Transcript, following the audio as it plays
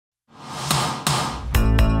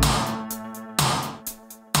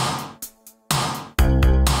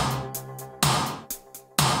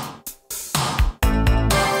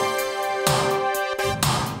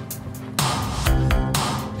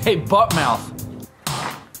Hey, butt mouth.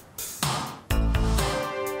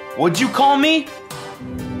 What'd you call me?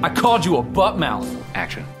 I called you a butt mouth.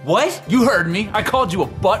 Action. What? You heard me. I called you a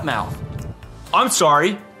butt mouth. I'm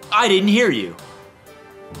sorry. I didn't hear you.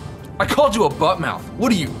 I called you a butt mouth.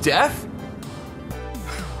 What are you, deaf?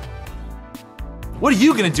 What are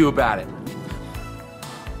you gonna do about it?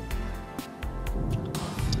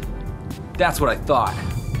 That's what I thought.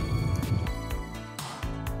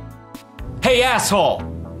 Hey,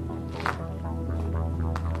 asshole!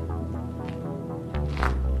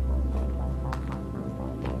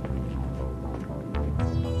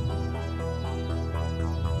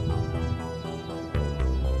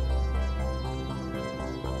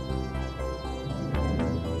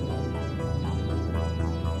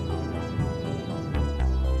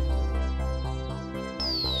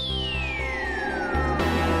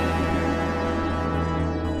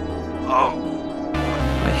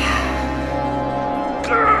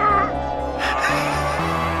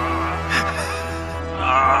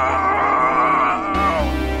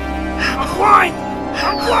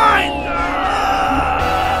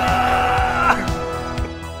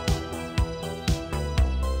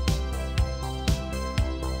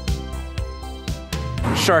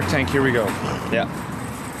 Shark Tank, here we go. Yeah.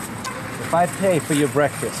 If I pay for your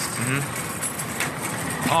breakfast,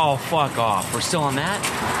 Oh, fuck off. We're still on that?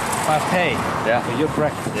 if I pay for your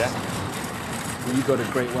breakfast, will you go to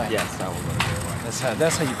Great Way? Yes, I will go to Great Way.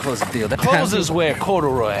 That's how you close the deal. Close is where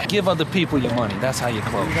corduroy. Give other people your money. That's how you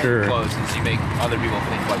close. Sure. Closes. You make other people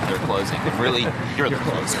think like they're closing. Really, you're the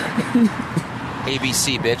closer.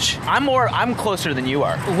 ABC, bitch. I'm closer than you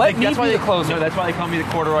are. Let me be the closer. No, that's why they call me the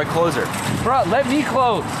corduroy closer. Bruh, let me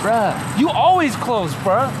close. Bruh. You always close,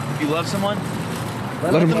 bruh. If you love someone,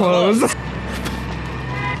 Let him close.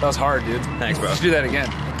 That was hard, dude. Thanks, bro. Let's do that again.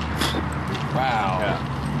 Wow.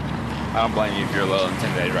 Yeah. I don't blame you if you're a little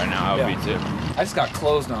intimidated right now. I would be too. I just got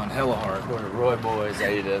closed on hella hard. Roy boys, how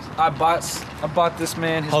you did? I bought this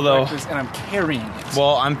man his breakfast and I'm carrying it.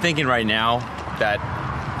 Well, I'm thinking right now that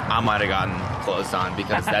I might have gotten closed on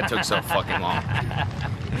because that took so fucking long.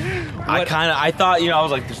 I thought, I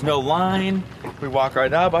was like, there's no line. We walk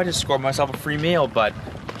right up. I just scored myself a free meal, but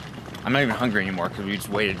I'm not even hungry anymore because we just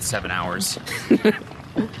waited 7 hours.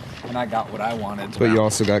 And I got what I wanted. But you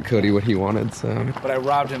also got Cody what he wanted, so. But I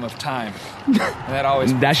robbed him of time. And that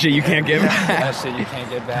always... That shit you can't give back. That shit you can't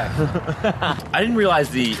get back. I didn't realize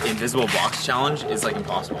the invisible box challenge is like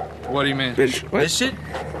impossible. What do you mean? Bitch, what? This shit?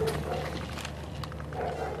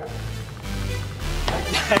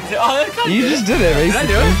 You just did it, basically. Did I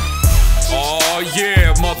do it? Oh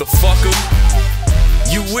yeah, motherfucker.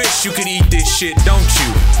 You wish you could eat this shit, don't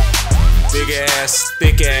you? Big ass,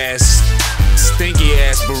 thick ass, stinky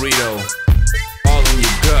ass burrito. All in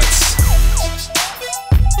your guts.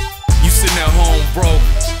 You sitting at home broke,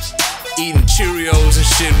 eating Cheerios and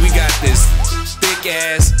shit. We got this thick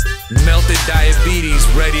ass, melted diabetes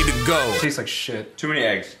ready to go. Tastes like shit. Too many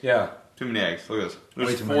eggs. Yeah. Too many eggs. Look at this. Way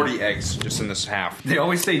There's too 40 many. eggs just in this half. They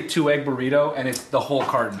always say 2-egg burrito, and it's the whole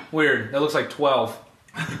carton. Weird. That looks like 12.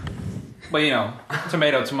 But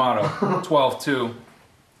tomato, 12, 2,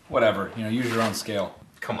 whatever. Use your own scale.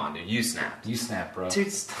 Come on, dude. You snapped. You snap, bro.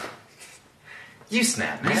 Dude, you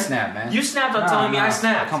snapped, man. You snap, man. You snapped on telling me I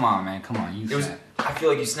snapped. Come on, man. Come on. You snap. I feel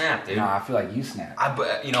like you snapped, dude. Nah, I feel like you snapped. I've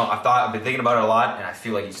been thinking about it a lot, and I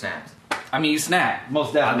feel like you snapped. I mean, you snapped.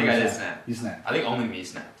 Most definitely. I think I did snap. You snapped. I think only me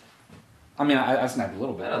snapped. I mean, I snapped a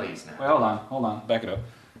little bit. I don't think you snapped. Wait, hold on. Back it up.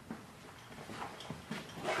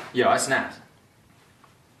 Yo, I snapped.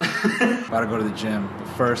 About to go to the gym, but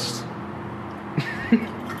first...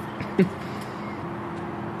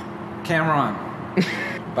 Camera on.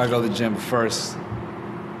 About to go to the gym, but first...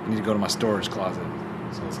 I need to go to my storage closet.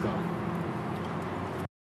 So let's go.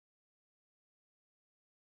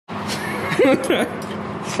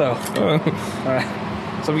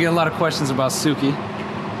 Alright. So we get a lot of questions about Suki.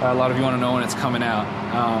 A lot of you want to know when it's coming out.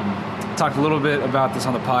 Talked a little bit about this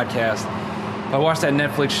on the podcast. I watched that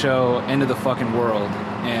Netflix show, End of the Fucking World,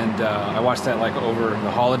 and I watched that over the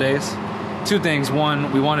holidays. Two things.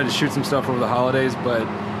 One, we wanted to shoot some stuff over the holidays, but it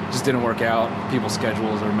just didn't work out. People's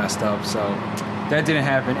schedules are messed up, so that didn't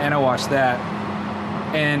happen. And I watched that,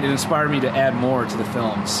 and it inspired me to add more to the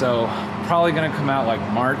film. So probably going to come out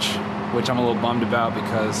March, which I'm a little bummed about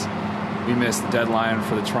because we missed the deadline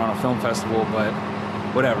for the Toronto Film Festival, but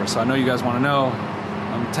whatever. So I know you guys want to know.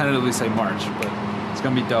 I'm tentatively say March, but it's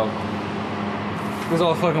going to be dope. There's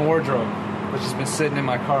all the fucking wardrobe, which has been sitting in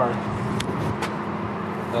my car.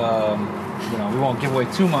 We won't give away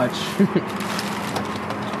too much.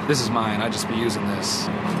 This is mine. I just be using this.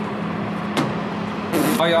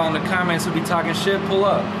 All y'all in the comments who be talking shit, pull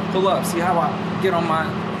up. See how I get on my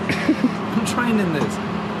I'm trained in this.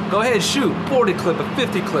 Go ahead, shoot. 40 clip, a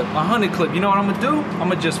 50 clip, a 100 clip. You know what I'm gonna do? I'm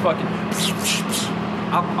gonna just fucking...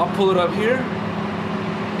 I'll pull it up here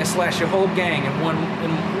and slash your whole gang in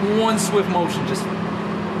one swift motion. Just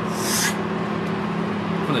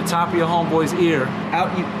from the top of your homeboy's ear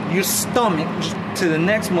out your stomach just to the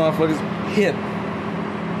next motherfucker's hip.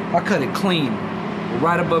 I cut it clean,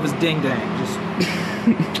 right above his ding dang. Just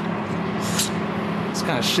this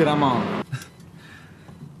kind of shit I'm on.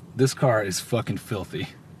 This car is fucking filthy.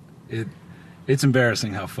 It's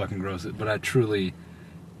embarrassing how fucking gross it, but I truly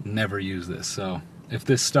never use this. So if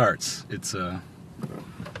this starts, it's there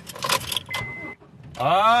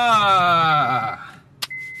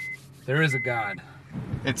is a God.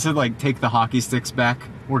 It said like, take the hockey sticks back.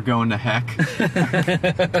 We're going to heck.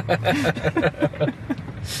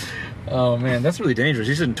 Oh man, that's really dangerous.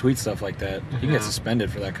 You shouldn't tweet stuff like that. You can get suspended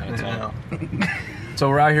for that kind of talk. So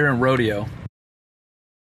we're out here in Rodeo.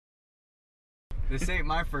 This ain't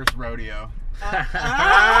my first rodeo.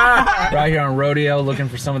 We're out here on Rodeo looking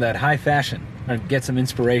for some of that high fashion. Or get some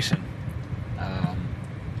inspiration.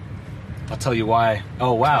 I'll tell you why.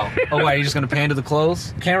 Oh wow. Oh wow, you're just gonna pan to the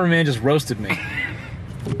clothes? Cameraman just roasted me. I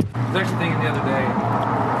was actually thinking the other day,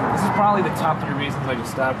 this is probably the top 3 reasons I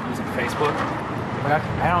just stopped using Facebook. But I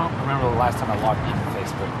don't remember the last time I logged into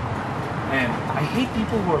Facebook. And I hate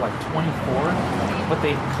people who are like 24, but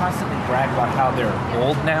they constantly brag about how they're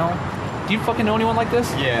old now. Do you fucking know anyone like this?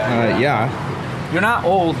 Yeah. Yeah. You're not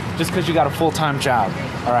old just because you got a full-time job,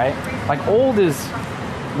 all right? Like, old is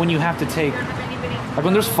when you have to take, like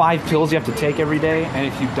when there's 5 pills you have to take every day, and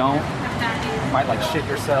if you don't, you might like shit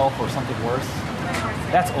yourself or something worse.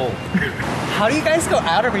 That's old. How do you guys go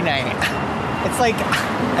out every night? It's like,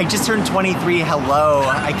 I just turned 23, hello.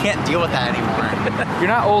 I can't deal with that anymore. You're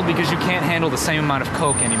not old because you can't handle the same amount of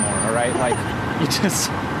coke anymore, all right? Like, you just,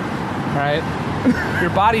 all right?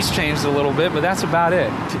 Your body's changed a little bit, but that's about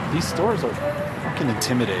it. These stores are fucking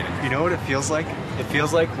intimidating. You know what it feels like? It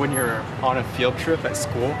feels like when you're on a field trip at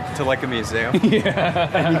school to like a museum. Yeah.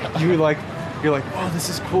 And you're like, oh, this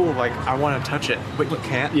is cool. Like, I want to touch it, but you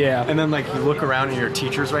can't. Yeah. And then like you look around and your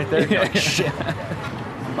teacher's right there. And you're like, shit.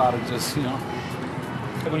 I'm about to just, you know.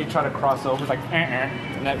 Like when you try to cross over, it's like,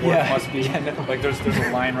 and that word must be. Like there's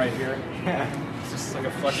a line right here. Yeah. It's just like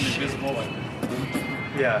a fucking invisible, like.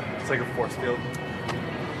 Yeah, it's like a force field.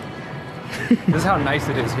 This is how nice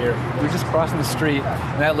it is here. We were just crossing the street,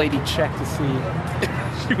 and that lady checked to see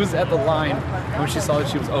she was at the line. And when she saw that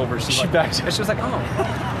she was over, she backed. And she was like, oh.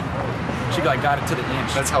 She like got it to the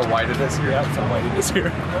inch. That's how wide it is here. Yeah, that's how wide it is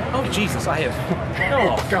here. Oh Jesus, I have.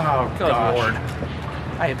 Oh God, Good Lord.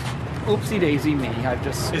 I have. Oopsie daisy me. I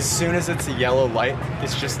just. As soon as it's a yellow light,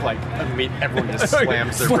 it's just like everyone just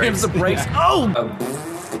slams their brakes. Slams the brakes. Oh.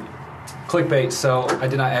 Clickbait, so I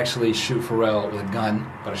did not actually shoot Pharrell with a gun,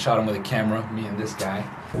 but I shot him with a camera, me and this guy.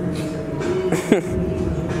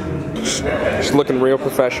 Just looking real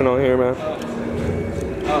professional here, man.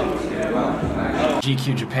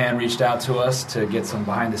 GQ Japan reached out to us to get some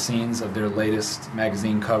behind the scenes of their latest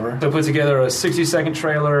magazine cover. So I put together a 60-second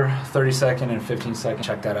trailer, 30-second, and 15-second.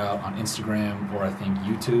 Check that out on Instagram or I think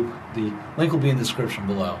YouTube. The link will be in the description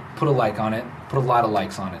below. Put a like on it. Put a lot of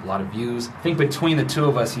likes on it. A lot of views. I think between the two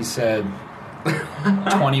of us, he said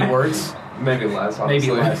 20 words. Maybe less, honestly.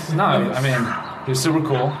 Maybe less. No, I mean, he was super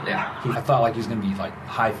cool. Yeah. I thought like he was gonna be like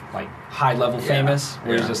high level famous.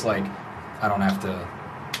 Where he's just like, I don't have to.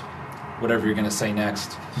 Whatever you're gonna say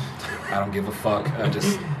next, I don't give a fuck.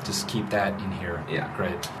 Just keep that in here. Yeah.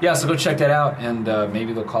 Great. Yeah, so go check that out, and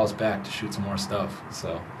maybe they'll call us back to shoot some more stuff.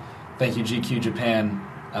 So, thank you, GQ Japan.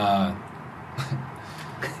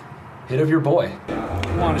 Hit of your boy.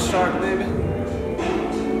 Come on, a shark, baby.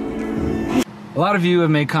 A lot of you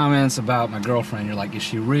have made comments about my girlfriend. You're like, is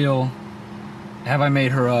she real? Have I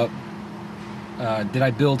made her up? Did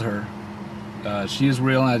I build her? She is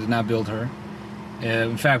real, and I did not build her.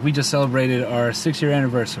 In fact, we just celebrated our 6-year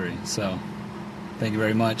anniversary, so thank you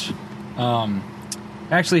very much.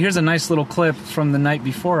 Actually, here's a nice little clip from the night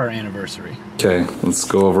before our anniversary. Okay, let's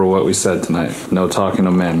go over what we said tonight. No talking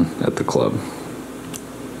to men at the club.